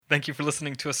Thank you for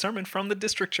listening to a sermon from the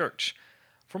District Church.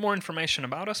 For more information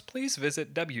about us, please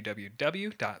visit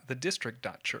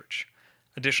www.thedistrict.church.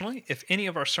 Additionally, if any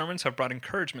of our sermons have brought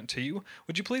encouragement to you,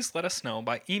 would you please let us know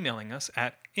by emailing us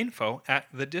at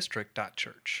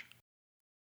info@thedistrict.church.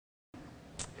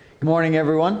 Good morning,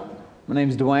 everyone. My name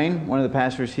is Dwayne, one of the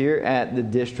pastors here at the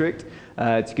District.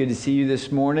 It's good to see you this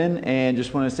morning, and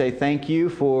just want to say thank you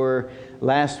for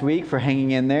last week for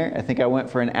hanging in there. I think I went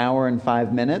for an hour and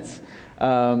 5 minutes,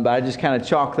 but I just kind of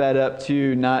chalked that up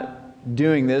to not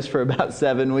doing this for about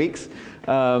 7 weeks.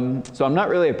 So I'm not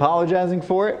really apologizing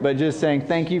for it, but just saying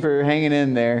thank you for hanging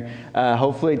in there.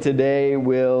 Hopefully today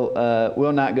will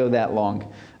not go that long.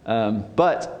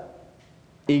 But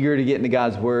eager to get into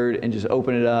God's Word and just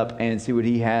open it up and see what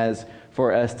He has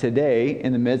for us today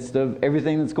in the midst of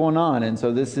everything that's going on. And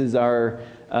so this is our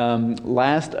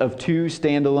last of 2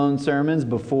 standalone sermons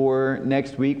before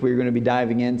next week. We're going to be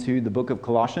diving into the book of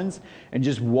Colossians and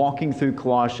just walking through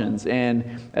Colossians. And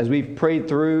as we've prayed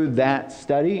through that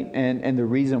study, and the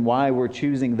reason why we're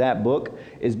choosing that book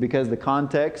is because the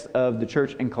context of the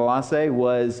church in Colossae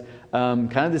was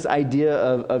kind of this idea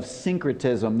of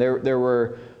syncretism. There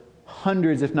were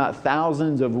hundreds, if not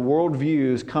thousands, of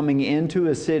worldviews coming into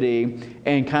a city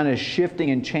and kind of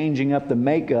shifting and changing up the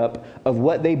makeup of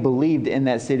what they believed in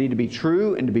that city to be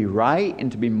true and to be right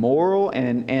and to be moral,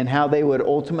 and how they would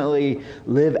ultimately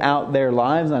live out their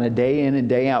lives on a day in and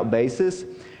day out basis.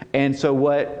 And so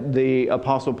what the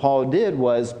Apostle Paul did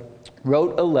was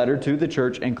wrote a letter to the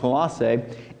church in Colossae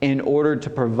in order to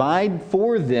provide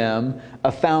for them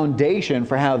a foundation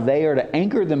for how they are to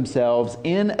anchor themselves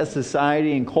in a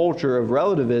society and culture of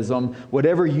relativism.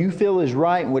 Whatever you feel is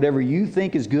right and whatever you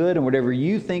think is good and whatever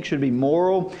you think should be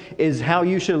moral is how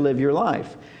you should live your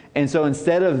life. And so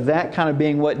instead of that kind of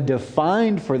being what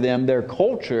defined for them their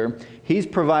culture, he's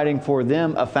providing for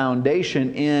them a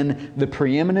foundation in the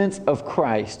preeminence of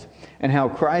Christ, and how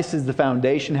Christ is the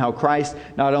foundation, how Christ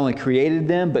not only created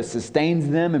them, but sustains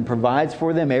them and provides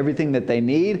for them everything that they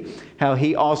need, how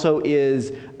He also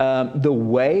is the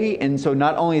way. And so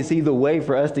not only is He the way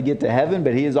for us to get to heaven,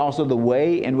 but He is also the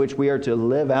way in which we are to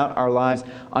live out our lives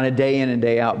on a day in and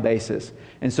day out basis.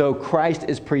 And so Christ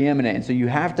is preeminent. And so you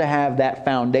have to have that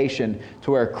foundation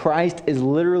to where Christ is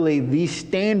literally the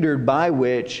standard by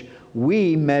which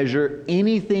we measure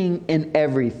anything and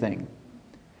everything.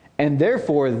 And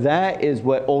therefore, that is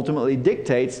what ultimately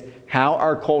dictates how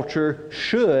our culture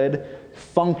should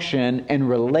function and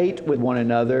relate with one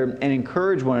another and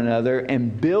encourage one another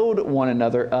and build one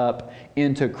another up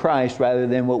into Christ rather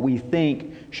than what we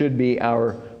think should be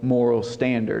our moral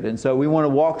standard. And so we want to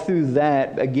walk through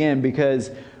that again because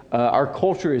our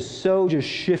culture is so just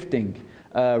shifting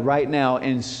right now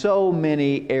in so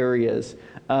many areas.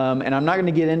 And I'm not going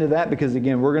to get into that because,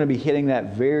 again, we're going to be hitting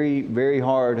that very, very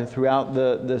hard throughout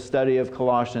the study of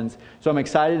Colossians. So I'm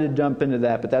excited to jump into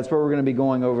that, but that's where we're going to be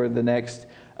going over the next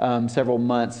several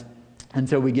months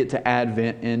until we get to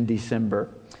Advent in December.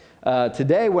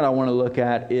 Today, what I want to look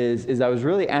at is I was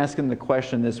really asking the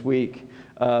question this week.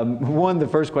 The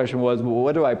first question was, well,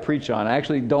 what do I preach on? I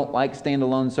actually don't like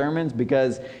standalone sermons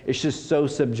because it's just so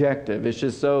subjective. It's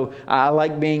just so, I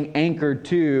like being anchored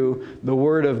to the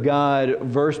Word of God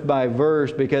verse by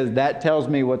verse because that tells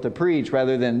me what to preach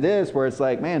rather than this where it's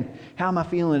like, man, how am I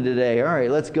feeling today? All right,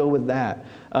 let's go with that.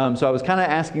 So I was kind of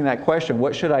asking that question,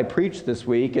 what should I preach this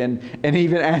week? And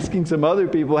even asking some other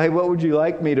people, hey, what would you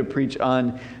like me to preach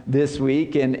on this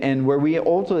week? And where we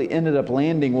ultimately ended up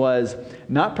landing was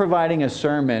not providing a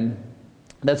sermon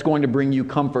that's going to bring you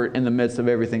comfort in the midst of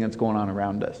everything that's going on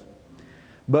around us,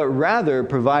 but rather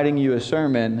providing you a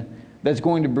sermon that's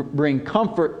going to bring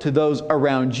comfort to those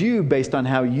around you based on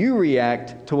how you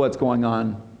react to what's going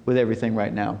on with everything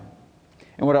right now.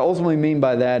 And what I ultimately mean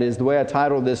by that is the way I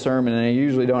titled this sermon, and I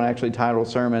usually don't actually title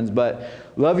sermons, but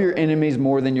love your enemies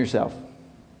more than yourself.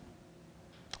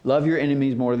 Love your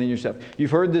enemies more than yourself.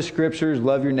 You've heard the scriptures,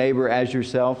 love your neighbor as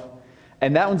yourself.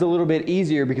 And that one's a little bit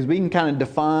easier because we can kind of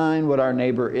define what our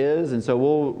neighbor is. And so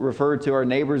we'll refer to our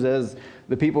neighbors as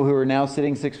the people who are now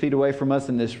sitting 6 feet away from us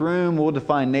in this room. We'll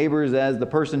define neighbors as the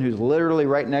person who's literally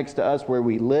right next to us where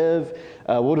we live.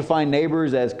 We'll define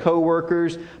neighbors as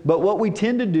co-workers. But what we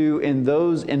tend to do in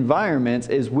those environments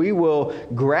is we will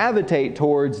gravitate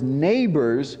towards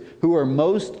neighbors who are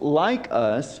most like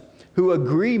us, who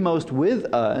agree most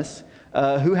with us,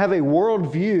 who have a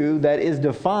worldview that is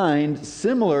defined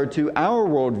similar to our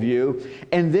worldview,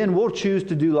 and then we'll choose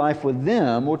to do life with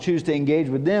them. We'll choose to engage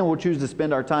with them. We'll choose to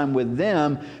spend our time with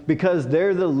them because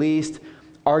they're the least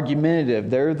argumentative.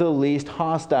 They're the least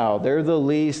hostile. They're the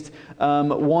least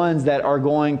ones that are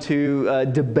going to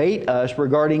debate us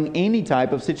regarding any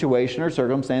type of situation or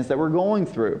circumstance that we're going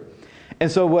through.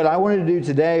 And so what I wanted to do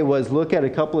today was look at a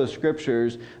couple of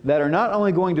scriptures that are not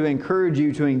only going to encourage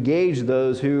you to engage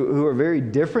those who are very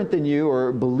different than you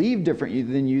or believe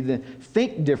different than you,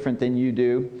 think different than you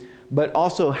do, but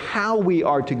also how we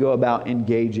are to go about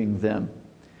engaging them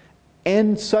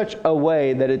in such a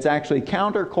way that it's actually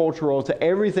countercultural to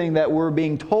everything that we're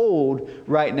being told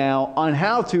right now on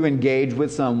how to engage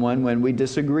with someone when we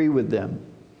disagree with them.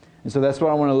 And so that's what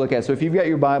I want to look at. So if you've got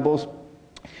your Bibles,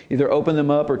 either open them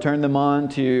up or turn them on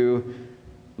to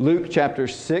Luke chapter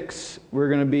 6. We're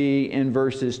going to be in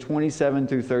verses 27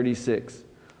 through 36.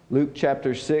 Luke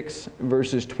chapter 6,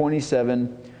 verses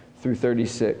 27 through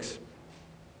 36.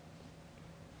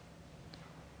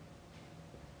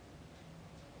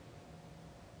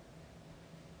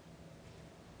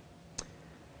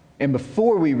 And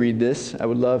before we read this, I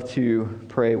would love to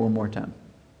pray one more time.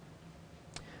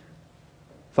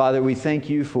 Father, we thank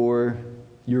you for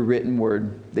your written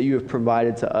word that you have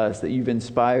provided to us, that you've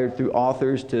inspired through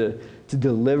authors to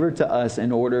deliver to us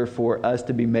in order for us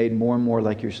to be made more and more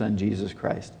like your Son, Jesus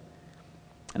Christ.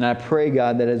 And I pray,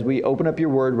 God, that as we open up your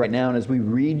word right now and as we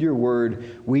read your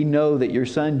word, we know that your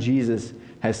Son, Jesus,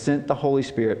 has sent the Holy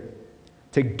Spirit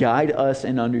to guide us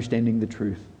in understanding the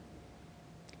truth,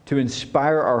 to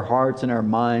inspire our hearts and our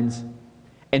minds,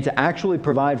 and to actually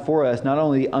provide for us not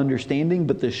only the understanding,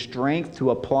 but the strength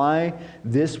to apply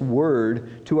this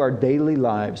word to our daily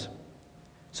lives,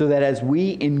 so that as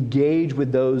we engage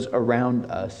with those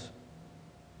around us,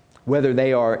 whether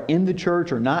they are in the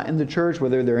church or not in the church,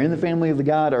 whether they're in the family of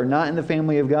God or not in the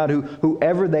family of God,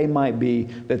 whoever they might be,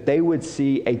 that they would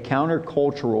see a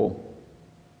countercultural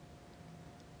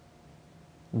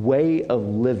way of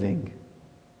living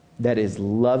that is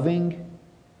loving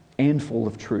and full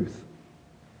of truth.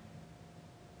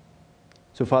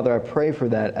 So, Father, I pray for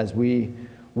that as we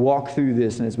walk through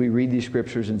this and as we read these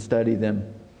scriptures and study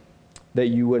them, that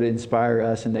you would inspire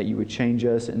us and that you would change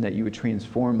us and that you would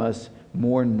transform us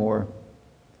more and more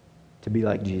to be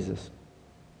like Jesus.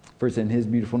 For it's in his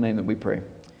beautiful name that we pray.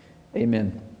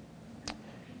 Amen.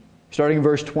 Starting in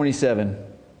verse 27.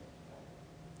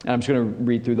 I'm just going to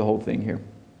read through the whole thing here.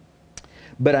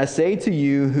 But I say to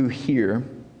you who hear,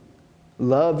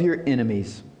 love your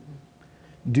enemies.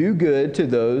 Do good to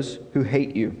those who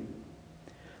hate you.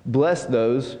 Bless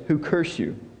those who curse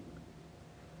you.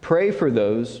 Pray for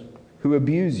those who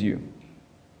abuse you.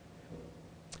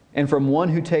 And from one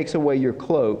who takes away your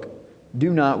cloak,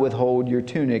 do not withhold your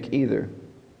tunic either.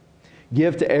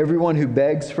 Give to everyone who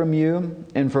begs from you,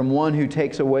 and from one who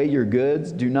takes away your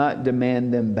goods, do not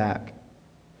demand them back.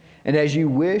 And as you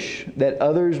wish that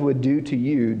others would do to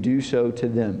you, do so to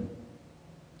them.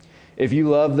 If you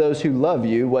love those who love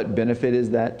you, what benefit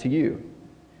is that to you?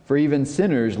 For even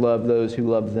sinners love those who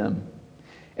love them.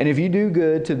 And if you do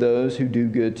good to those who do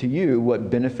good to you, what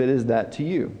benefit is that to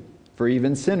you? For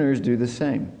even sinners do the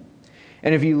same.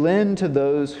 And if you lend to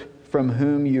those from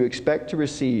whom you expect to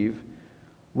receive,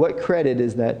 what credit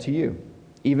is that to you?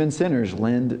 Even sinners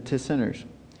lend to sinners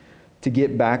to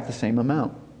get back the same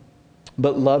amount.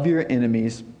 But love your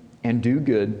enemies and do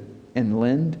good and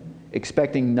lend,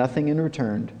 expecting nothing in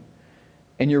return,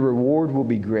 and your reward will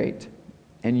be great,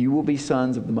 and you will be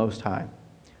sons of the Most High.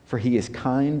 For he is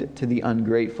kind to the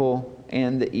ungrateful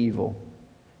and the evil.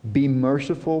 Be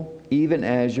merciful, even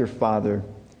as your Father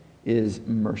is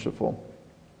merciful.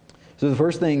 So the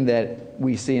first thing that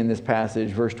we see in this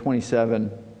passage, verse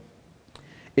 27,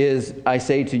 is, I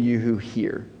say to you who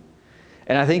hear.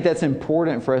 And I think that's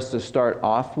important for us to start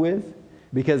off with,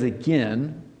 because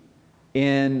again,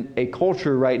 in a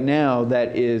culture right now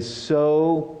that is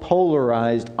so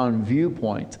polarized on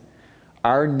viewpoint,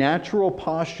 our natural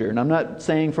posture, and I'm not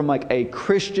saying from like a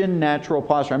Christian natural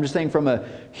posture, I'm just saying from a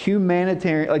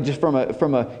humanitarian, like just from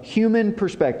a human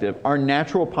perspective, our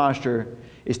natural posture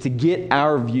is to get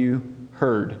our view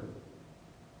heard,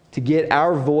 to get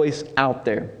our voice out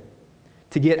there,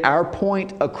 to get our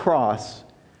point across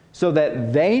so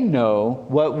that they know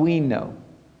what we know.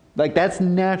 Like that's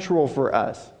natural for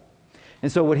us.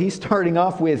 And so what he's starting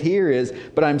off with here is,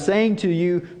 but I'm saying to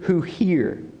you who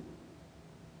hear.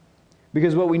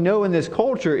 Because what we know in this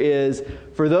culture is,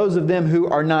 for those of them who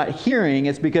are not hearing,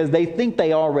 it's because they think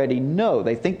they already know.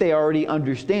 They think they already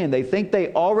understand. They think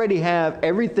they already have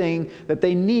everything that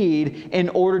they need in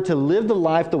order to live the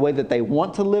life the way that they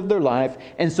want to live their life.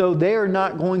 And so they are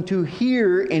not going to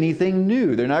hear anything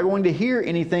new. They're not going to hear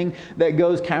anything that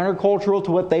goes countercultural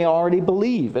to what they already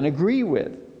believe and agree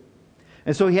with.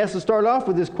 And so he has to start off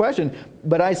with this question,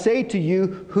 but I say to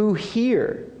you who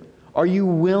hear. Are you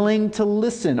willing to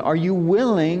listen? Are you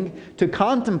willing to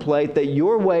contemplate that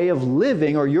your way of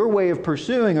living or your way of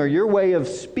pursuing or your way of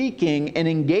speaking and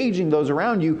engaging those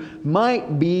around you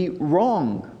might be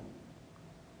wrong?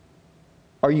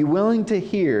 Are you willing to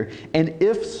hear? And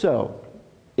if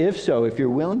you're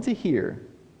willing to hear,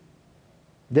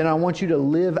 then I want you to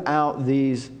live out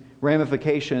these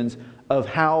ramifications of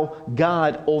how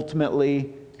God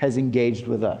ultimately has engaged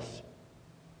with us.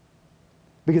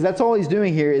 Because that's all he's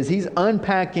doing here is he's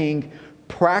unpacking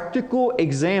practical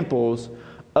examples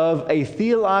of a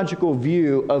theological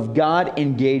view of God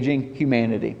engaging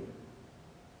humanity.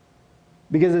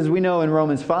 Because as we know in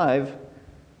Romans 5,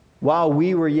 while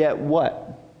we were yet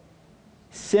what?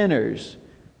 Sinners,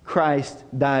 Christ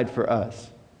died for us.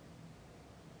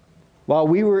 While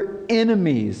we were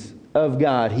enemies of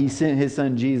God, he sent his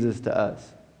son Jesus to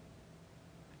us.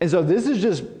 And so this is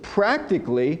just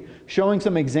practically showing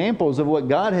some examples of what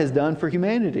God has done for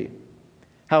humanity.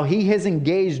 How he has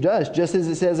engaged us, just as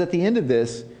it says at the end of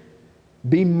this,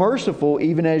 be merciful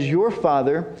even as your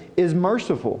Father is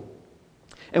merciful.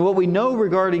 And what we know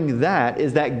regarding that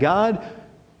is that God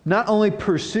not only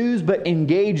pursues but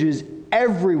engages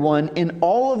everyone in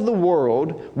all of the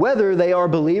world, whether they are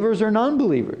believers or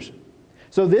non-believers.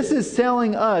 So this is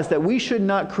telling us that we should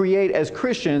not create as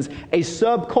Christians a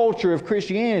subculture of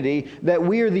Christianity, that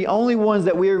we are the only ones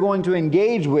that we are going to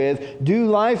engage with, do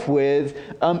life with,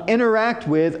 interact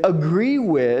with, agree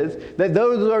with, that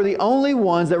those are the only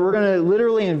ones that we're going to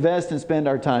literally invest and spend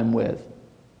our time with.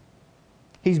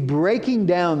 He's breaking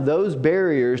down those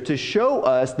barriers to show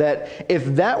us that if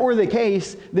that were the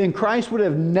case, then Christ would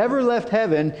have never left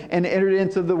heaven and entered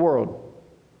into the world.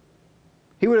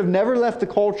 He would have never left the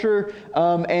culture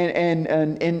or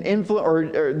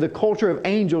the culture of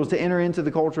angels to enter into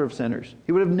the culture of sinners.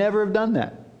 He would have never have done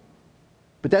that.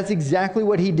 But that's exactly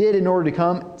what he did in order to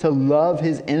come to love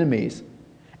his enemies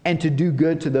and to do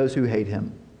good to those who hate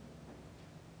him.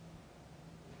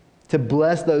 To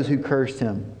bless those who cursed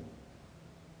him.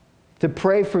 To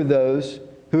pray for those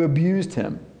who abused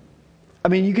him. I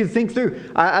mean, you can think through.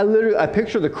 I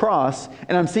picture the cross,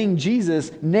 and I'm seeing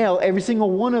Jesus nail every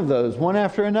single one of those, one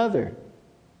after another.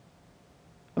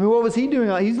 I mean, what was he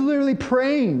doing? He's literally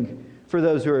praying for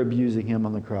those who are abusing him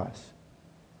on the cross.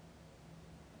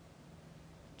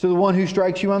 To the one who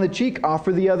strikes you on the cheek,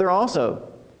 offer the other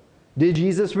also. Did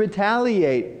Jesus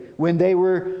retaliate when they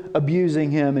were abusing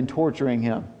him and torturing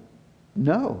him?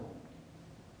 No.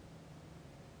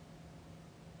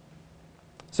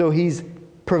 So he's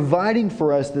providing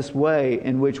for us this way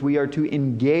in which we are to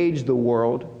engage the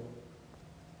world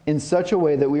in such a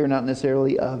way that we are not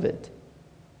necessarily of it.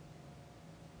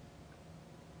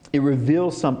 It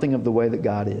reveals something of the way that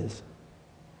God is.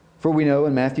 For we know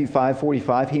in Matthew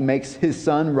 5:45, he makes his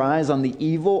sun rise on the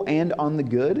evil and on the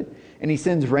good, and he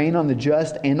sends rain on the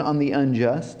just and on the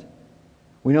unjust.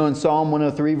 We know in Psalm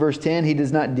 103, verse 10, he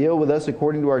does not deal with us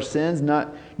according to our sins,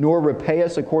 nor repay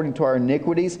us according to our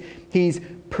iniquities. He's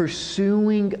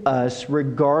pursuing us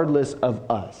regardless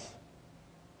of us,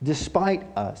 despite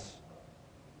us.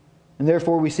 And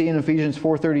therefore we see in Ephesians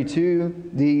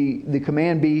 4:32, the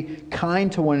command, be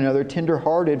kind to one another,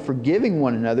 tender-hearted, forgiving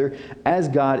one another, as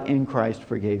God in Christ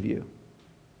forgave you.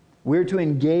 We're to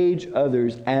engage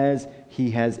others as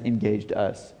he has engaged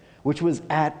us, which was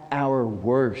at our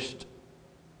worst.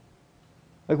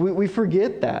 Like we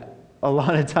forget that a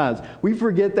lot of times. We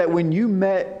forget that when you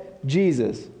met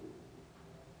Jesus,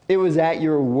 it was at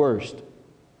your worst.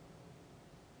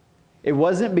 It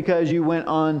wasn't because you went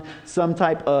on some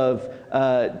type of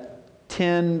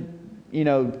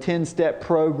 10-step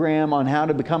program on how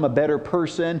to become a better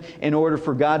person in order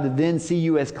for God to then see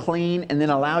you as clean and then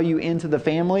allow you into the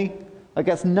family. Like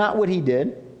that's not what he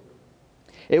did.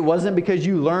 It wasn't because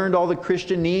you learned all the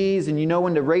Christianese and you know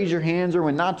when to raise your hands or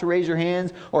when not to raise your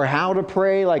hands or how to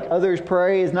pray like others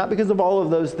pray. It's not because of all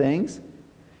of those things.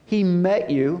 He met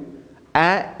you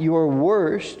at your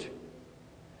worst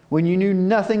when you knew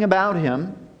nothing about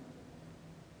him,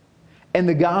 and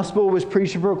the gospel was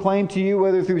preached and proclaimed to you,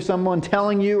 whether through someone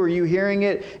telling you or you hearing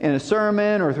it in a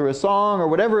sermon or through a song or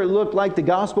whatever it looked like. The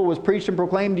gospel was preached and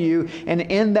proclaimed to you, and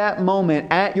in that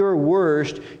moment, at your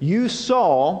worst, you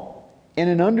saw, in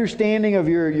an understanding of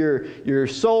your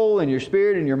soul and your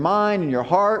spirit and your mind and your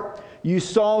heart, you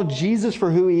saw Jesus for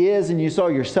who he is, and you saw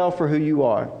yourself for who you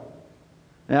are.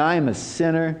 And I am a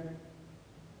sinner,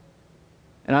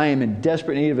 and I am in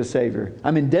desperate need of a Savior.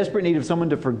 I'm in desperate need of someone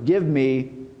to forgive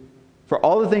me for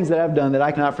all the things that I've done that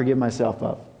I cannot forgive myself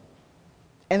of,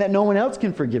 and that no one else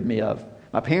can forgive me of.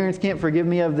 My parents can't forgive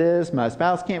me of this. My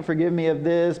spouse can't forgive me of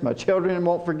this. My children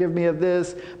won't forgive me of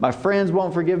this. My friends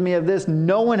won't forgive me of this.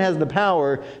 No one has the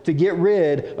power to get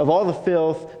rid of all the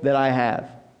filth that I have.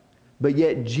 But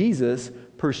yet Jesus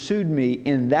pursued me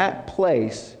in that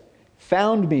place,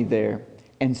 found me there,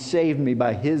 and saved me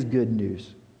by His good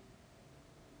news.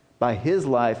 By His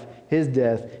life, His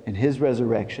death, and His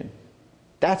resurrection.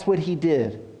 That's what He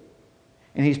did.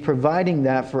 And He's providing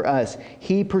that for us.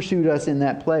 He pursued us in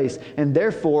that place. And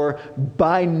therefore,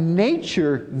 by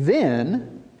nature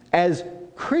then, as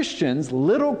Christians,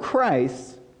 little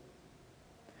Christs,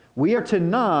 we are to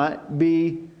not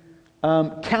be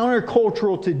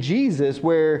countercultural to Jesus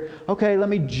where, okay, let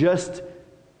me just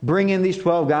bring in these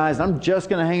 12 guys. I'm just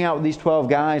going to hang out with these 12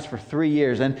 guys for 3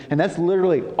 years. And that's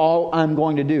literally all I'm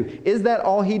going to do. Is that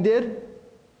all He did?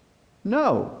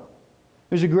 No.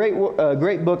 There's a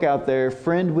great book out there,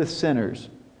 Friend with Sinners,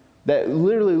 that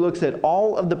literally looks at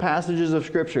all of the passages of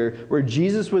Scripture where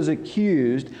Jesus was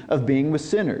accused of being with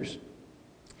sinners.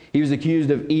 He was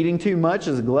accused of eating too much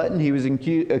as a glutton. He was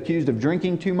accused of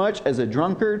drinking too much as a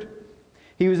drunkard.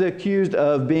 He was accused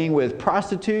of being with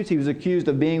prostitutes. He was accused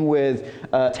of being with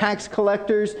tax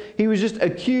collectors. He was just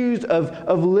accused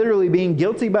of literally being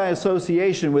guilty by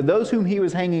association with those whom he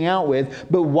was hanging out with.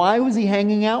 But why was he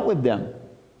hanging out with them?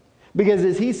 Because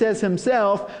as he says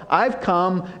himself, I've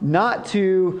come not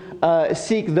to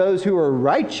seek those who are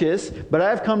righteous, but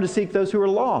I've come to seek those who are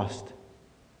lost.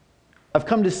 I've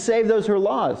come to save those who are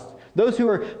lost. Those who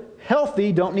are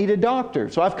healthy don't need a doctor,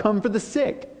 so I've come for the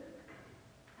sick.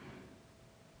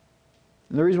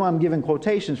 And the reason why I'm giving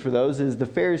quotations for those is the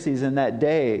Pharisees in that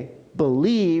day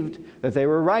believed that they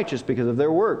were righteous because of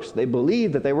their works. They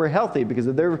believed that they were healthy because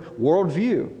of their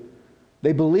worldview.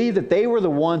 They believed that they were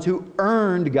the ones who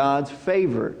earned God's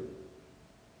favor.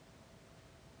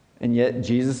 And yet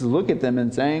Jesus is looking at them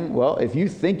and saying, well, if you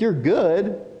think you're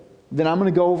good, then I'm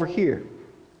going to go over here.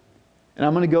 And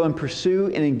I'm going to go and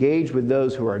pursue and engage with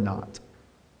those who are not.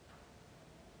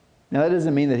 Now that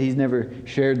doesn't mean that He's never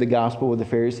shared the gospel with the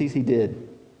Pharisees. He did.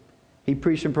 He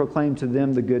preached and proclaimed to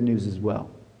them the good news as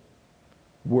well.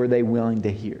 Were they willing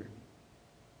to hear?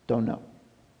 Don't know.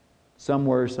 Some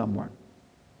were, some weren't.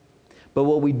 But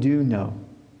what we do know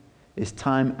is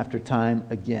time after time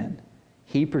again,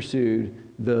 He pursued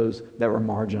those that were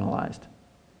marginalized.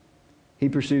 He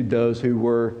pursued those who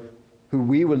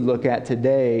we would look at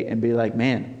today and be like,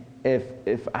 man,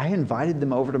 if I invited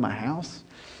them over to my house,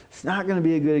 it's not going to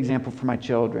be a good example for my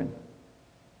children.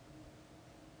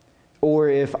 Or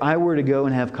if I were to go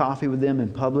and have coffee with them in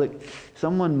public,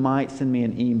 someone might send me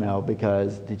an email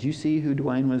because, did you see who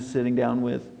Dwayne was sitting down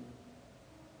with?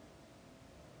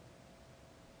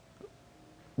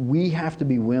 We have to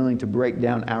be willing to break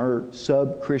down our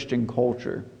sub-Christian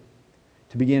culture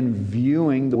to begin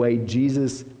viewing the way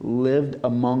Jesus lived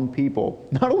among people.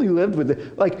 Not only lived with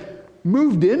them, like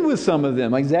moved in with some of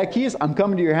them. Like Zacchaeus, I'm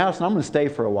coming to your house and I'm going to stay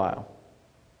for a while.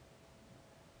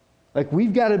 Like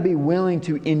we've got to be willing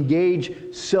to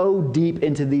engage so deep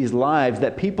into these lives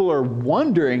that people are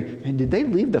wondering, man, did they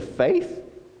leave the faith?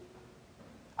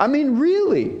 I mean,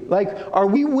 really, like, are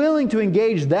we willing to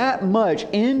engage that much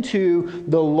into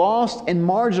the lost and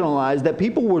marginalized that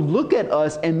people would look at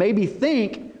us and maybe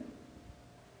think,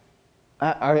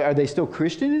 are they still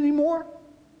Christian anymore?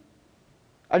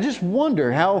 I just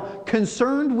wonder how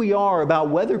concerned we are about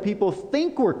whether people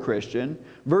think we're Christian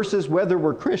versus whether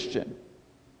we're Christian.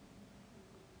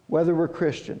 Whether we're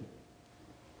Christian.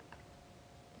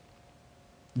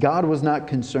 God was not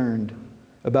concerned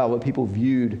about what people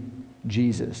viewed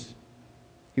Jesus.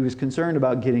 He was concerned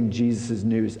about getting Jesus'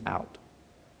 news out.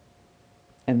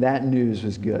 And that news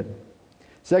was good.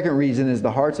 Second reason is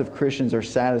the hearts of Christians are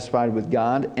satisfied with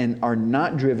God and are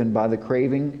not driven by the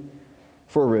craving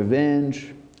for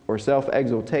revenge or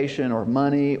self-exaltation or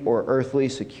money or earthly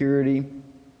security.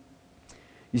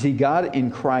 You see, God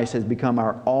in Christ has become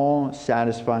our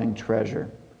all-satisfying treasure.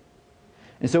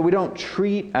 And so we don't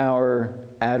treat our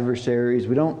adversaries,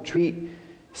 we don't treat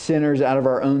sinners out of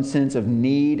our own sense of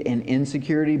need and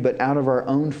insecurity, but out of our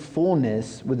own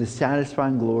fullness with the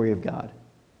satisfying glory of God.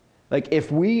 Like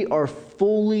if we are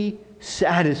fully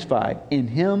satisfied in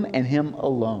Him and Him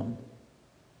alone,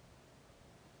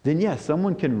 then yes,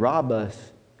 someone can rob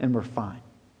us and we're fine.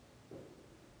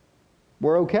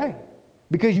 We're okay.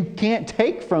 Because you can't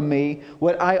take from me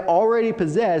what I already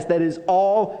possess that is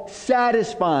all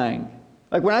satisfying.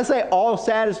 Like when I say all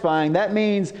satisfying, that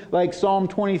means like Psalm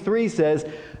 23 says,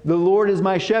 the Lord is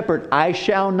my shepherd, I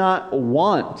shall not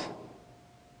want.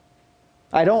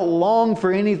 I don't long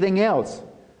for anything else.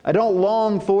 I don't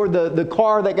long for the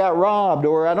car that got robbed,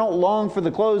 or I don't long for the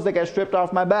clothes that got stripped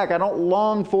off my back. I don't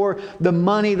long for the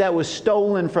money that was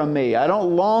stolen from me. I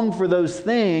don't long for those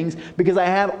things because I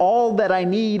have all that I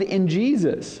need in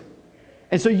Jesus.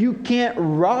 And so you can't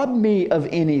rob me of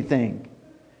anything.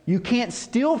 You can't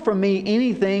steal from me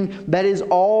anything that is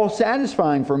all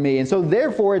satisfying for me. And so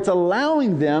therefore it's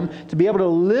allowing them to be able to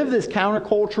live this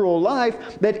countercultural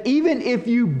life that even if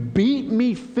you beat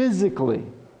me physically,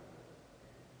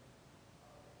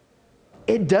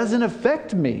 it doesn't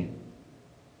affect me.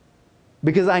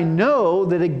 Because I know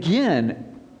that, again,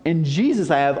 in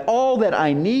Jesus I have all that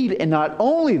I need, and not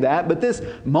only that, but this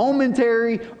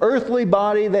momentary earthly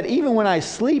body that even when I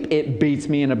sleep, it beats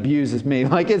me and abuses me.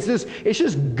 Like it's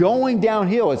just going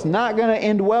downhill. It's not going to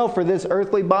end well for this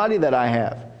earthly body that I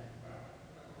have.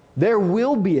 There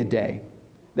will be a day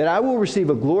that I will receive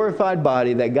a glorified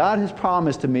body that God has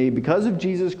promised to me because of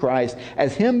Jesus Christ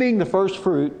as Him being the first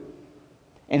fruit,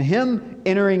 and Him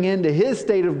entering into His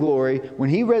state of glory when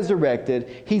He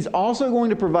resurrected. He's also going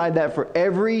to provide that for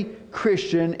every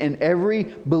Christian and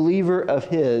every believer of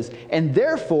His. And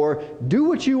therefore, do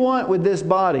what you want with this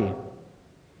body.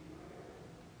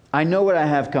 I know what I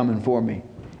have coming for me.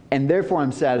 And therefore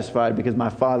I'm satisfied because my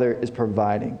Father is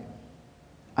providing.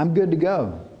 I'm good to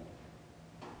go.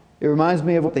 It reminds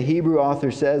me of what the Hebrew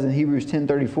author says in Hebrews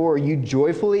 10:34. You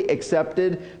joyfully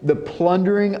accepted the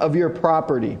plundering of your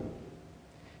property,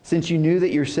 since you knew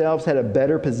that yourselves had a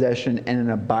better possession and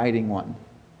an abiding one.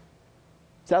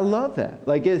 So I love that.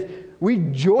 We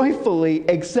joyfully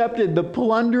accepted the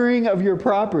plundering of your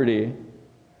property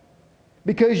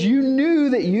because you knew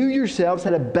that you yourselves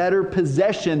had a better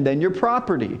possession than your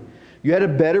property. You had a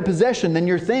better possession than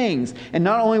your things. And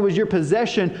not only was your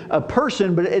possession a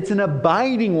person, but it's an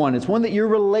abiding one. It's one that you're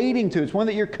relating to. It's one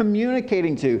that you're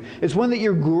communicating to. It's one that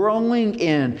you're growing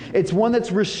in. It's one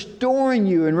that's restoring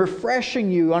you and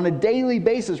refreshing you on a daily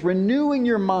basis, renewing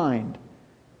your mind,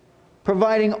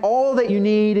 providing all that you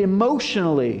need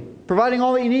emotionally, providing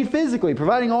all that you need physically,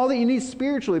 providing all that you need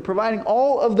spiritually, providing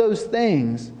all of those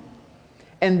things.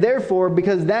 And therefore,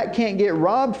 because that can't get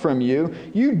robbed from you,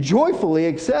 you joyfully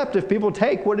accept if people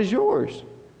take what is yours.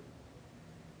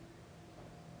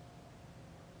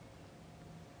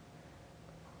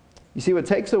 You see, what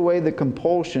takes away the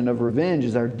compulsion of revenge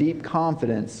is our deep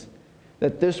confidence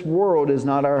that this world is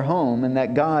not our home and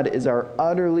that God is our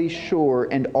utterly sure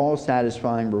and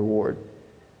all-satisfying reward.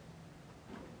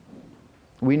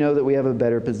 We know that we have a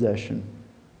better possession.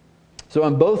 So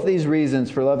on both these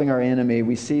reasons for loving our enemy,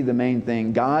 we see the main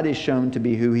thing. God is shown to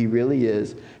be who He really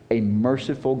is, a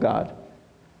merciful God,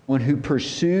 one who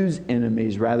pursues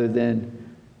enemies rather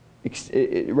than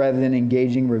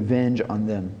engaging revenge on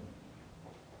them.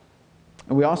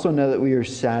 And we also know that we are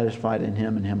satisfied in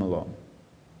Him and Him alone.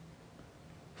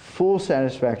 Full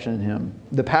satisfaction in Him.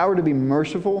 The power to be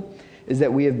merciful is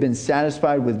that we have been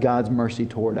satisfied with God's mercy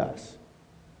toward us.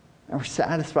 And we're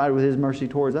satisfied with His mercy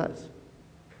towards us.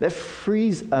 That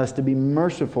frees us to be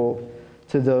merciful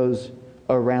to those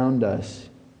around us.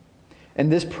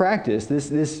 And this practice,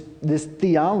 this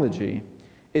theology,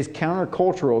 is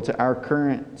countercultural to our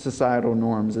current societal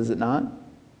norms, is it not?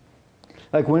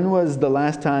 Like, when was the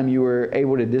last time you were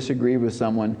able to disagree with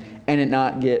someone and it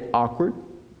not get awkward,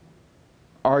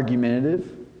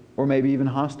 argumentative, or maybe even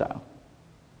hostile?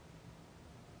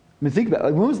 I mean, think about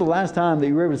it. When was the last time that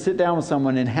you were able to sit down with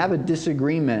someone and have a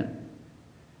disagreement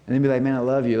and then be like, man, I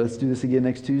love you. Let's do this again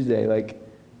next Tuesday. They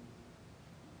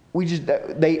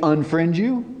unfriend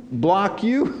you, block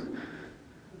you.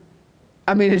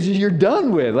 I mean, you're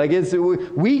done with.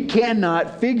 We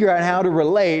cannot figure out how to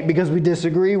relate because we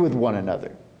disagree with one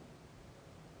another.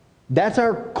 That's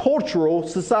our cultural,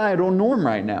 societal norm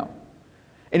right now.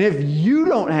 And if you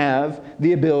don't have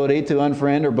the ability to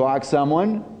unfriend or block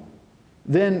someone,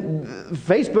 then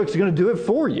Facebook's going to do it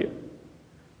for you.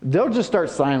 They'll just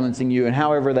start silencing you and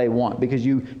however they want because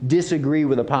you disagree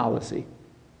with a policy.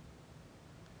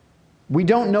 We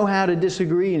don't know how to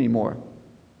disagree anymore.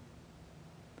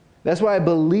 That's why I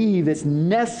believe it's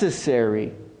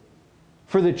necessary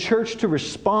for the church to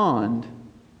respond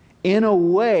in a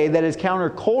way that is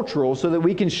countercultural so that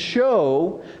we can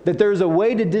show that there's a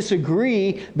way to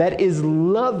disagree that is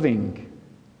loving,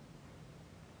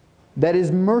 that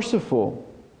is merciful.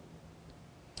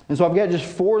 And so I've got just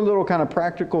 4 little kind of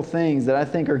practical things that I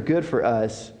think are good for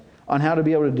us on how to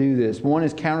be able to do this. One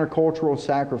is countercultural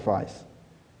sacrifice.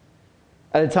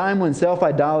 At a time when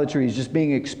self-idolatry is just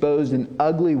being exposed in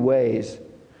ugly ways,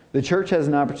 the church has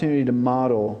an opportunity to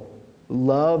model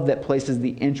love that places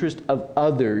the interest of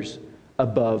others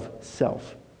above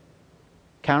self.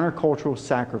 Countercultural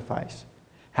sacrifice.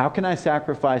 How can I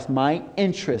sacrifice my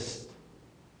interests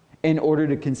in order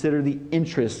to consider the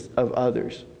interests of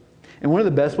others. And one of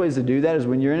the best ways to do that is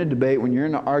when you're in a debate, when you're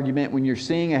in an argument, when you're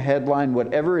seeing a headline,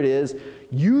 whatever it is,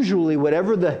 usually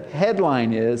whatever the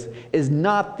headline is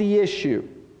not the issue.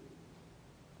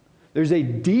 There's a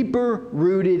deeper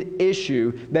rooted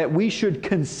issue that we should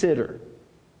consider.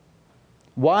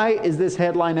 Why is this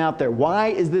headline out there? Why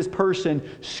is this person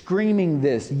screaming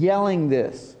this, yelling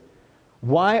this?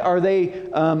 Why are they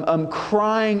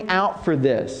crying out for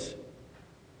this?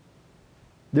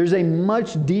 There's a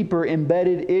much deeper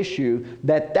embedded issue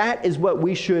that is what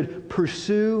we should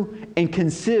pursue and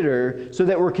consider, so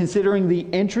that we're considering the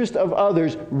interest of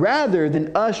others rather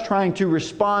than us trying to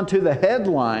respond to the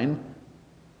headline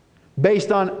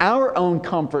based on our own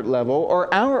comfort level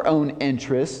or our own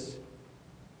interests,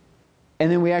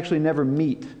 and then we actually never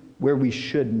meet where we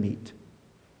should meet.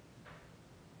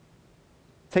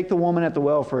 Take the woman at the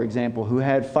well, for example, who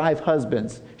had 5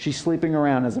 husbands. She's sleeping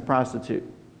around as a prostitute.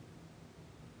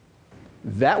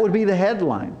 That would be the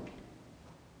headline.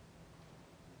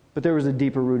 But there was a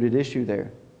deeper rooted issue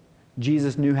there.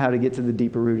 Jesus knew how to get to the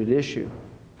deeper rooted issue.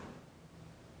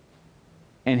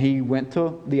 And he went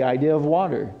to the idea of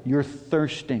water. You're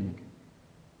thirsting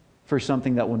for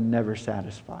something that will never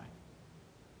satisfy.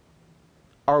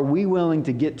 Are we willing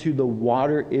to get to the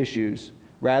water issues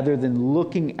rather than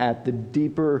looking at the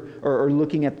deeper or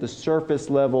looking at the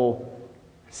surface level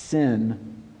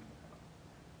sin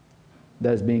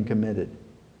that is being committed?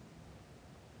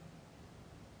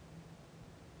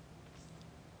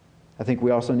 I think we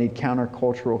also need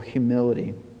countercultural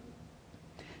humility.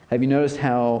 Have you noticed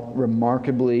how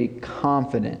remarkably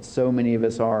confident so many of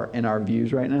us are in our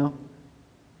views right now?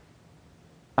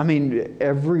 I mean,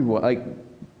 everyone, like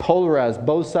polarized,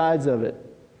 both sides of it,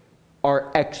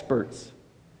 are experts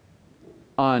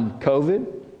on COVID.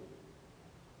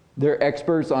 They're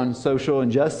experts on social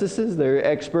injustices. They're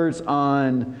experts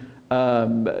on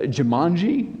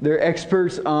Jumanji. They're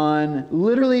experts on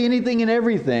literally anything and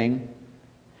everything.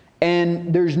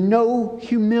 And there's no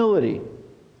humility.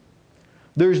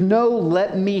 There's no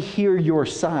let me hear your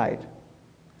side.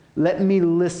 Let me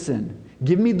listen.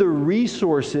 Give me the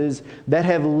resources that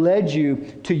have led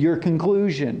you to your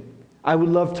conclusion. I would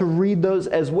love to read those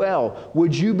as well.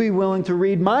 Would you be willing to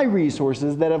read my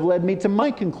resources that have led me to my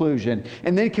conclusion?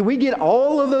 And then can we get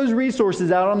all of those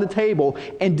resources out on the table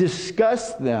and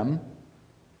discuss them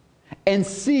and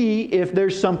see if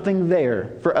there's something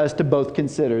there for us to both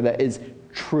consider that is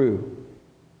true?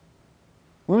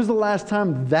 When was the last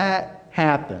time that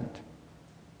happened?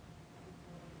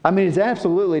 I mean, it's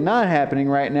absolutely not happening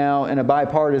right now in a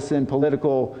bipartisan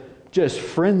political just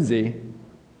frenzy.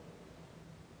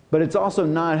 But it's also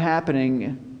not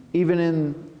happening even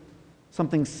in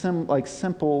something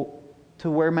simple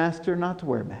to wear masks or not to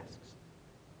wear masks.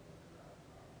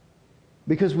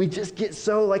 Because we just get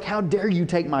so like, how dare you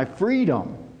take my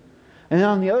freedom? And then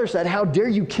on the other side, how dare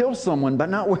you kill someone by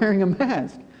not wearing a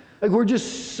mask? Like we're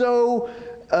just so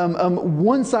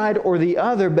one side or the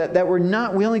other, but that we're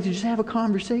not willing to just have a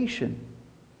conversation.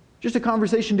 Just a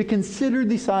conversation to consider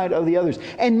the side of the others.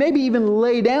 And maybe even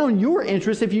lay down your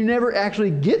interests if you never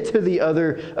actually get to the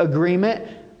other agreement.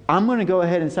 I'm going to go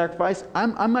ahead and sacrifice.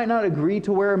 I might not agree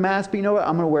to wear a mask, but you know what?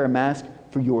 I'm going to wear a mask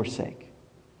for your sake.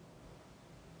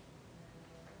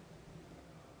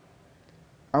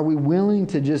 Are we willing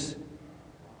to just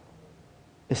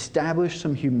establish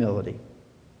some humility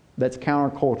that's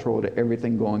countercultural to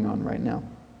everything going on right now?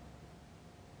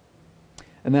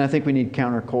 And then I think we need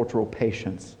countercultural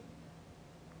patience.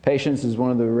 Patience is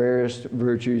one of the rarest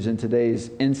virtues in today's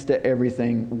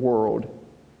insta-everything world.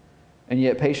 And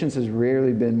yet patience has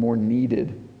rarely been more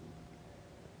needed,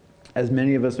 as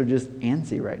many of us are just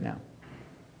antsy right now.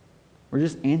 We're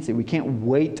just antsy. We can't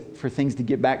wait for things to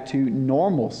get back to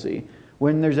normalcy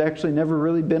when there's actually never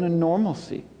really been a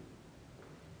normalcy.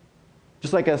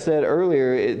 Just like I said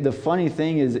earlier, the funny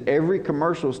thing is every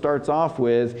commercial starts off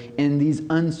with, in these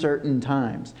uncertain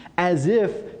times, as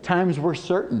if times were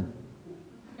certain.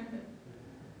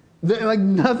 Like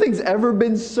nothing's ever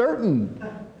been certain.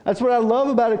 That's what I love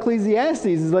about Ecclesiastes.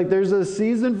 Is like there's a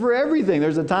season for everything.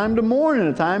 There's a time to mourn and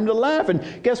a time to laugh.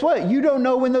 And guess what? You don't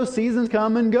know when those seasons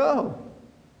come and go.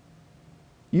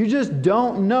 You just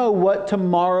don't know what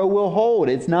tomorrow will hold.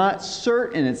 It's not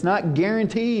certain. It's not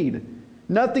guaranteed.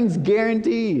 Nothing's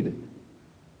guaranteed.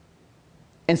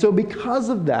 And so because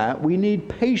of that, we need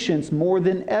patience more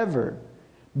than ever.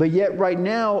 But yet right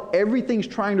now, everything's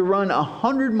trying to run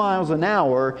 100 miles an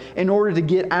hour in order to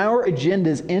get our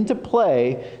agendas into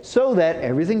play so that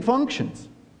everything functions.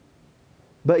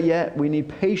 But yet we need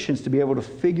patience to be able to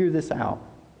figure this out.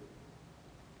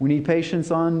 We need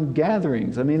patience on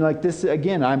gatherings. I mean, like this,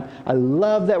 again, I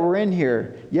love that we're in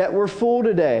here, yet we're full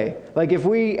today. Like if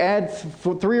we add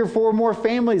 3 or 4 more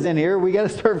families in here, we got to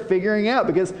start figuring out,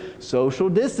 because social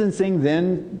distancing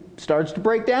then starts to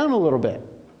break down a little bit.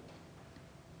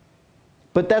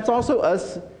 But that's also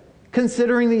us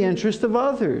considering the interest of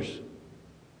others.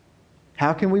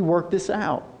 How can we work this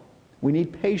out? We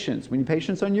need patience. We need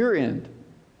patience on your end.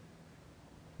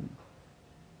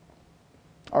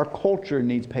 Our culture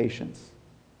needs patience.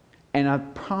 And I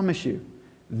promise you,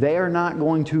 they are not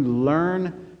going to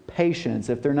learn patience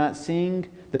if they're not seeing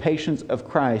the patience of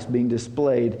Christ being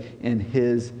displayed in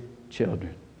His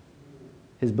children,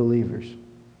 His believers,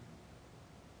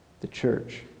 the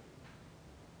church.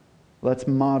 Let's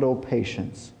model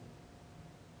patience.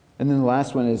 And then the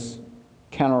last one is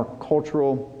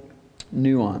countercultural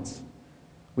nuance.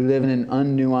 We live in an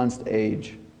unnuanced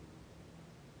age.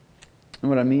 And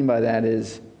what I mean by that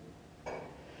is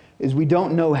we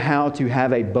don't know how to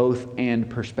have a both-and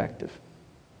perspective.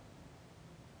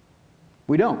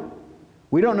 We don't.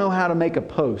 We don't know how to make a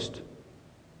post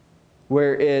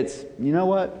where it's, you know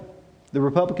what? The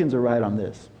Republicans are right on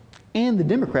this. And the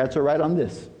Democrats are right on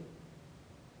this.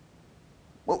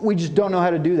 We just don't know how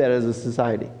to do that as a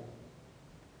society.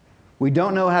 We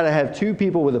don't know how to have 2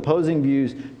 people with opposing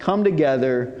views come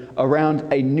together around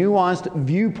a nuanced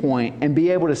viewpoint and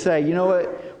be able to say, you know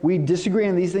what, we disagree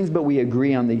on these things, but we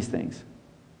agree on these things.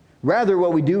 Rather,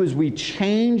 what we do is we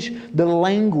change the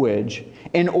language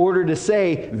in order to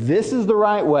say, this is the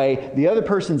right way, the other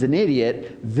person's an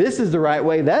idiot, this is the right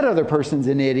way, that other person's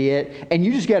an idiot, and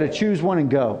you just got to choose one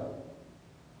and go.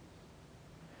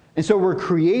 And so we're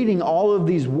creating all of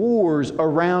these wars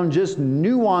around just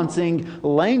nuancing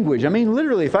language. I mean,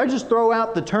 literally, if I just throw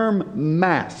out the term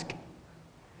mask,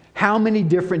 how many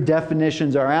different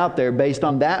definitions are out there based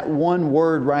on that one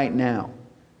word right now?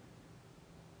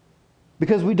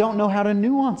 Because we don't know how to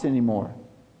nuance anymore.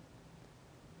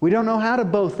 We don't know how to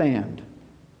both and.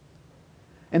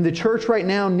 And the church right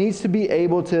now needs to be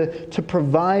able to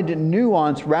provide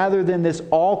nuance rather than this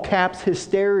all caps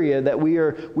hysteria that we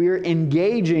are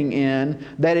engaging in.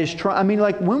 That is I mean,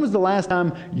 like, when was the last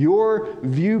time your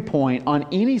viewpoint on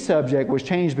any subject was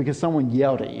changed because someone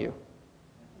yelled at you?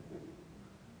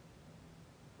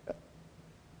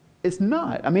 It's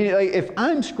not. I mean, like, if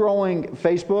I'm scrolling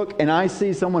Facebook and I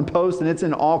see someone post and it's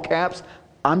in all caps,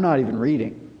 I'm not even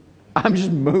reading. I'm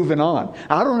just moving on.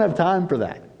 I don't have time for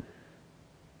that.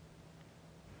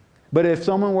 But if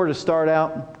someone were to start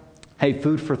out, hey,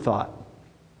 food for thought,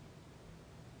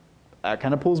 that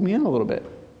kind of pulls me in a little bit.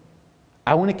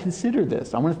 I want to consider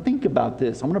this. I want to think about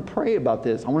this. I want to pray about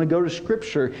this. I want to go to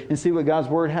Scripture and see what God's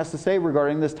Word has to say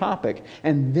regarding this topic.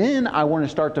 And then I want to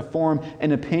start to form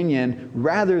an opinion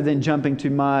rather than jumping to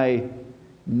my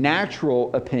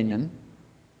natural opinion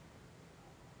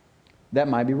that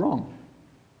might be wrong.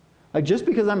 Like, just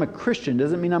because I'm a Christian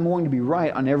doesn't mean I'm going to be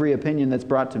right on every opinion that's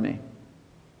brought to me.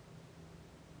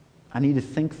 I need to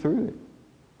think through it.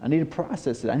 I need to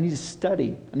process it. I need to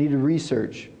study. I need to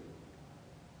research.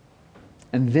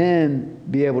 And then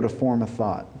be able to form a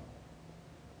thought.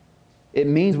 It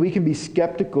means we can be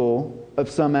skeptical of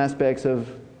some aspects of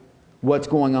what's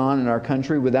going on in our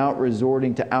country without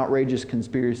resorting to outrageous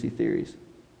conspiracy theories.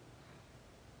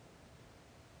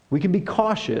 We can be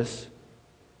cautious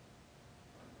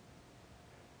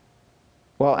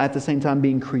while at the same time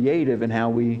being creative in how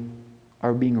we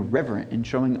are being reverent and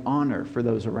showing honor for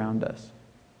those around us.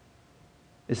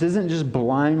 This isn't just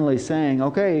blindly saying,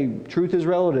 okay, truth is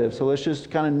relative, so let's just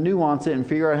kind of nuance it and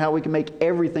figure out how we can make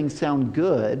everything sound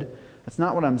good. That's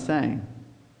not what I'm saying.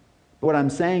 What I'm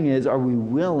saying is, are we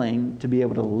willing to be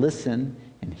able to listen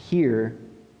and hear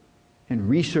and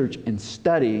research and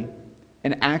study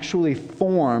and actually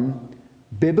form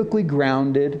biblically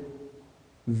grounded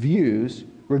views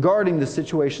regarding the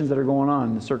situations that are going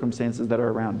on, the circumstances that are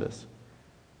around us,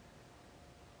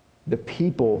 the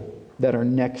people that are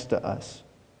next to us.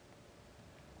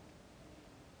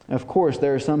 Of course,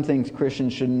 there are some things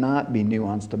Christians should not be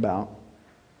nuanced about.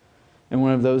 And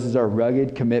one of those is our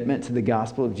rugged commitment to the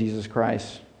gospel of Jesus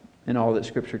Christ and all that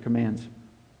Scripture commands.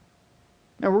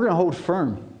 Now, we're going to hold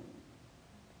firm.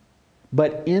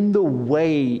 But in the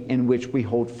way in which we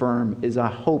hold firm is, I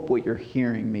hope, what you're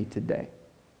hearing me today.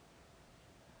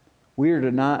 We are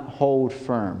to not hold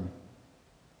firm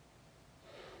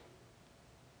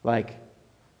like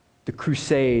the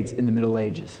Crusades in the Middle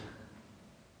Ages.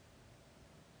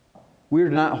 We are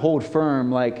to not hold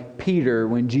firm like Peter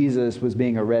when Jesus was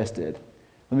being arrested.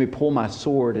 Let me pull my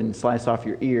sword and slice off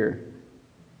your ear.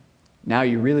 Now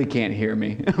you really can't hear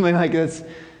me. I mean, like,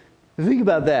 think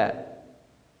about that.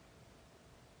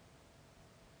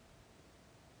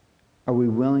 Are we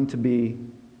willing to be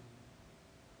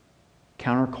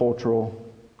countercultural?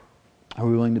 Are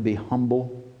we willing to be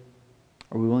humble?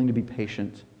 Are we willing to be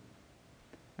patient?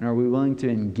 And are we willing to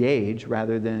engage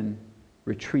rather than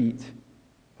retreat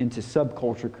into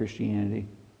subculture Christianity?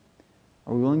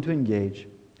 Are we willing to engage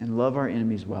and love our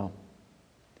enemies well?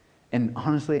 And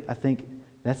honestly, I think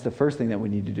that's the first thing that we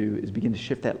need to do is begin to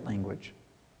shift that language.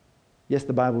 Yes,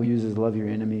 the Bible uses love your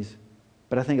enemies,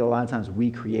 but I think a lot of times we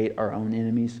create our own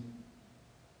enemies.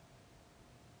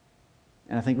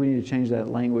 And I think we need to change that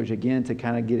language again to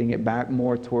kind of getting it back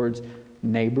more towards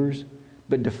neighbors,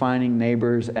 but defining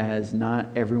neighbors as not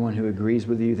everyone who agrees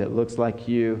with you, that looks like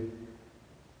you,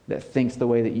 that thinks the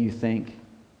way that you think.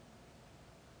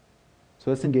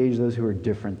 So let's engage those who are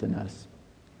different than us.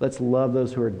 Let's love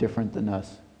those who are different than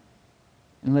us.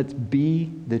 And let's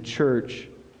be the church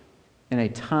in a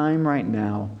time right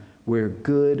now where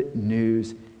good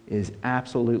news is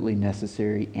absolutely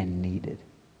necessary and needed.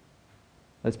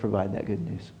 Let's provide that good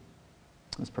news.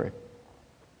 Let's pray.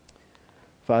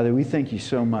 Father, we thank you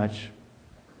so much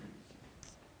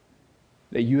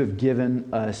that you have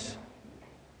given us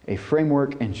a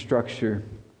framework and structure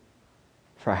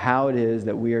for how it is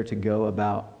that we are to go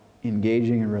about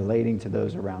engaging and relating to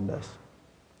those around us.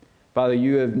 Father,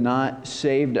 you have not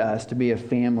saved us to be a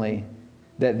family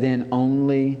that then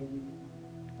only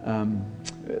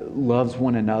loves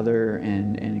one another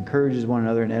and encourages one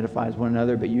another and edifies one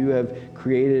another, but you have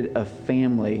created a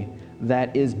family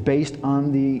that is based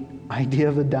on the idea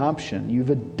of adoption.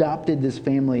 You've adopted this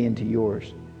family into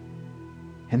yours.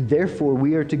 And therefore,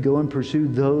 we are to go and pursue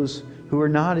those who are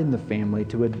not in the family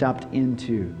to adopt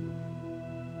into.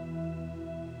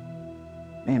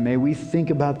 Man, may we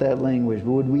think about that language.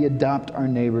 Would we adopt our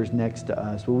neighbors next to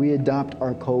us? Would we adopt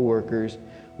our coworkers?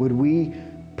 Would we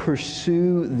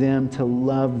pursue them to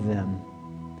love them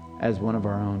as one of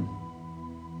our own?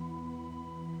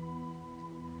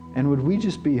 And would we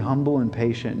just be humble and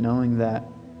patient, knowing that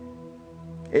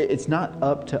it's not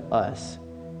up to us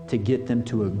to get them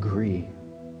to agree.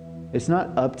 It's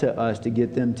not up to us to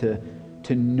get them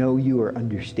to know you or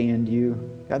understand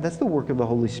you. God, that's the work of the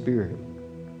Holy Spirit.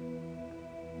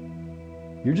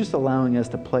 You're just allowing us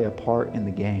to play a part in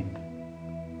the game.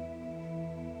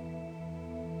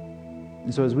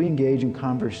 And so as we engage in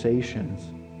conversations,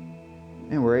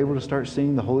 and we're able to start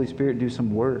seeing the Holy Spirit do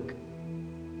some work.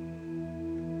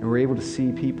 And we're able to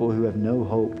see people who have no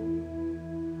hope,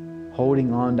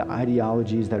 holding on to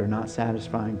ideologies that are not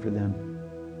satisfying for them.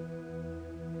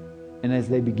 And as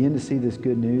they begin to see this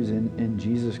good news in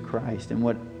Jesus Christ and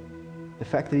the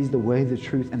fact that He's the way, the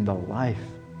truth, and the life,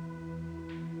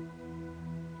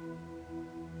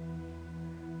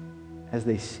 as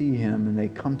they see Him and they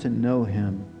come to know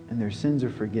Him and their sins are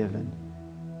forgiven,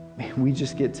 man, we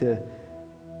just get to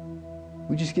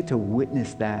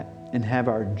witness that and have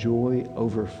our joy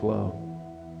overflow.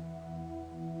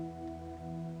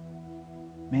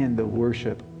 Man, the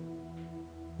worship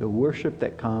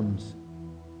that comes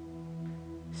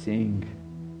seeing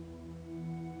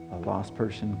a lost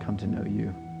person come to know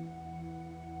you.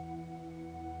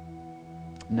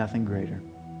 Nothing greater.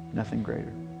 Nothing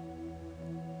greater.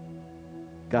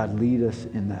 God, lead us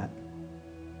in that.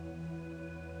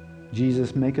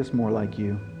 Jesus, make us more like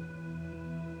you.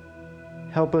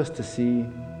 Help us to see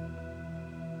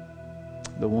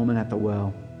the woman at the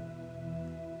well.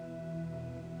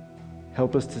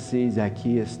 Help us to see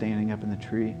Zacchaeus standing up in the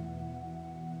tree.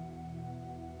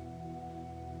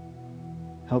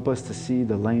 Help us to see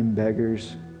the lame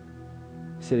beggars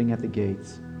sitting at the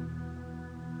gates.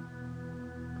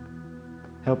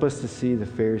 Help us to see the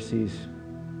Pharisees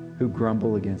who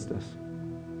grumble against us.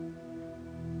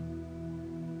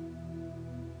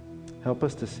 Help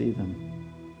us to see them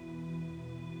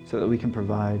so that we can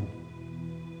provide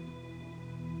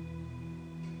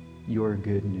your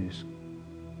good news.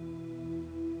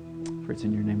 For it's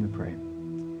in your name we pray.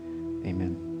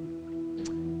 Amen.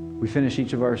 We finish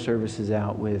each of our services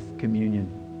out with communion.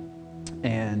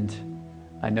 And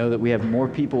I know that we have more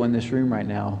people in this room right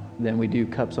now than we do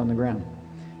cups on the ground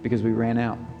because we ran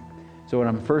out. So what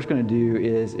I'm first going to do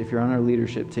is, if you're on our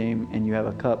leadership team and you have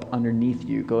a cup underneath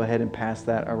you, go ahead and pass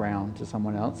that around to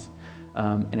someone else.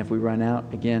 And if we run out,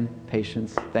 again,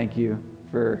 patience. Thank you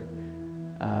for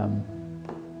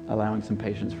allowing some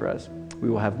patience for us. We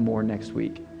will have more next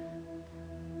week.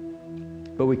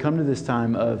 But we come to this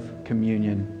time of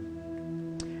communion,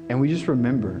 and we just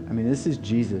remember, this is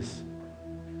Jesus.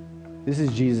 This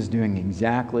is Jesus doing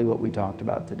exactly what we talked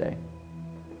about today.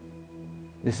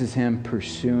 This is Him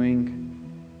pursuing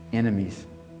enemies.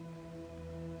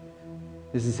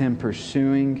 This is Him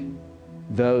pursuing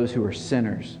those who are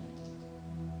sinners.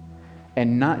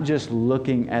 And not just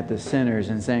looking at the sinners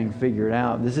and saying, figure it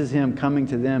out. This is him coming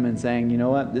to them and saying, you know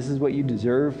what? This is what you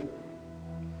deserve.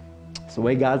 It's the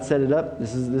way God set it up.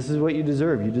 This is what you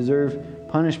deserve. You deserve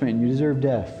punishment. You deserve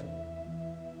death.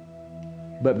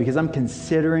 But because I'm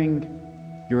considering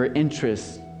your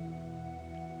interests,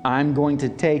 I'm going to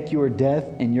take your death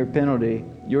and your penalty,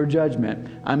 your judgment.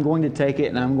 I'm going to take it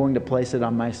and I'm going to place it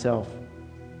on myself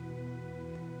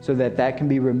so that that can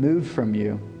be removed from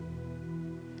you.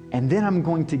 And then I'm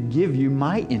going to give you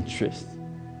my interest.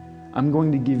 I'm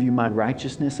going to give you my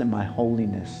righteousness and my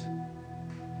holiness.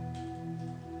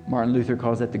 Martin Luther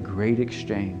calls that the great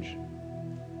exchange.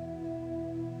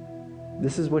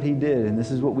 This is what he did, and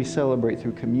this is what we celebrate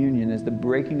through communion, is the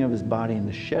breaking of his body and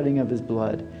the shedding of his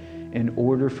blood in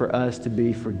order for us to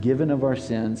be forgiven of our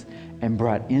sins and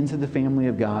brought into the family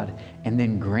of God and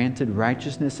then granted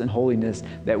righteousness and holiness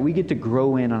that we get to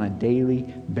grow in on a daily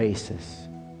basis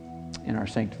in our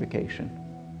sanctification.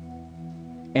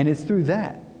 And it's through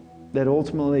that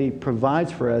ultimately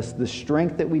provides for us the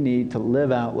strength that we need to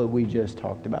live out what we just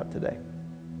talked about today.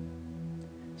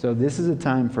 So this is a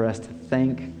time for us to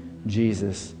thank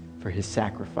Jesus for his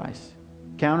sacrifice.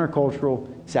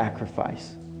 Countercultural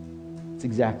sacrifice. It's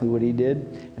exactly what he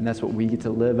did, and that's what we get to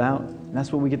live out, and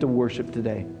that's what we get to worship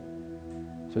today.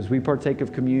 So as we partake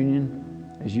of communion,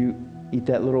 as you eat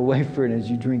that little wafer and as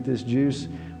you drink this juice,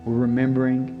 we're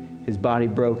remembering his body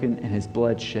broken and his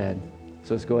blood shed.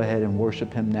 So let's go ahead and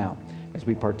worship him now as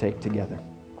we partake together.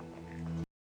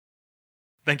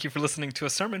 Thank you for listening to a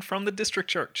sermon from the District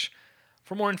Church.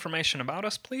 For more information about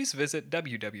us, please visit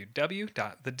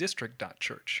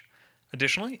www.thedistrict.church.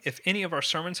 Additionally, if any of our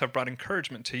sermons have brought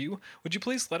encouragement to you, would you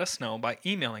please let us know by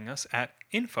emailing us at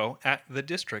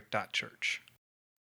info@thedistrict.church.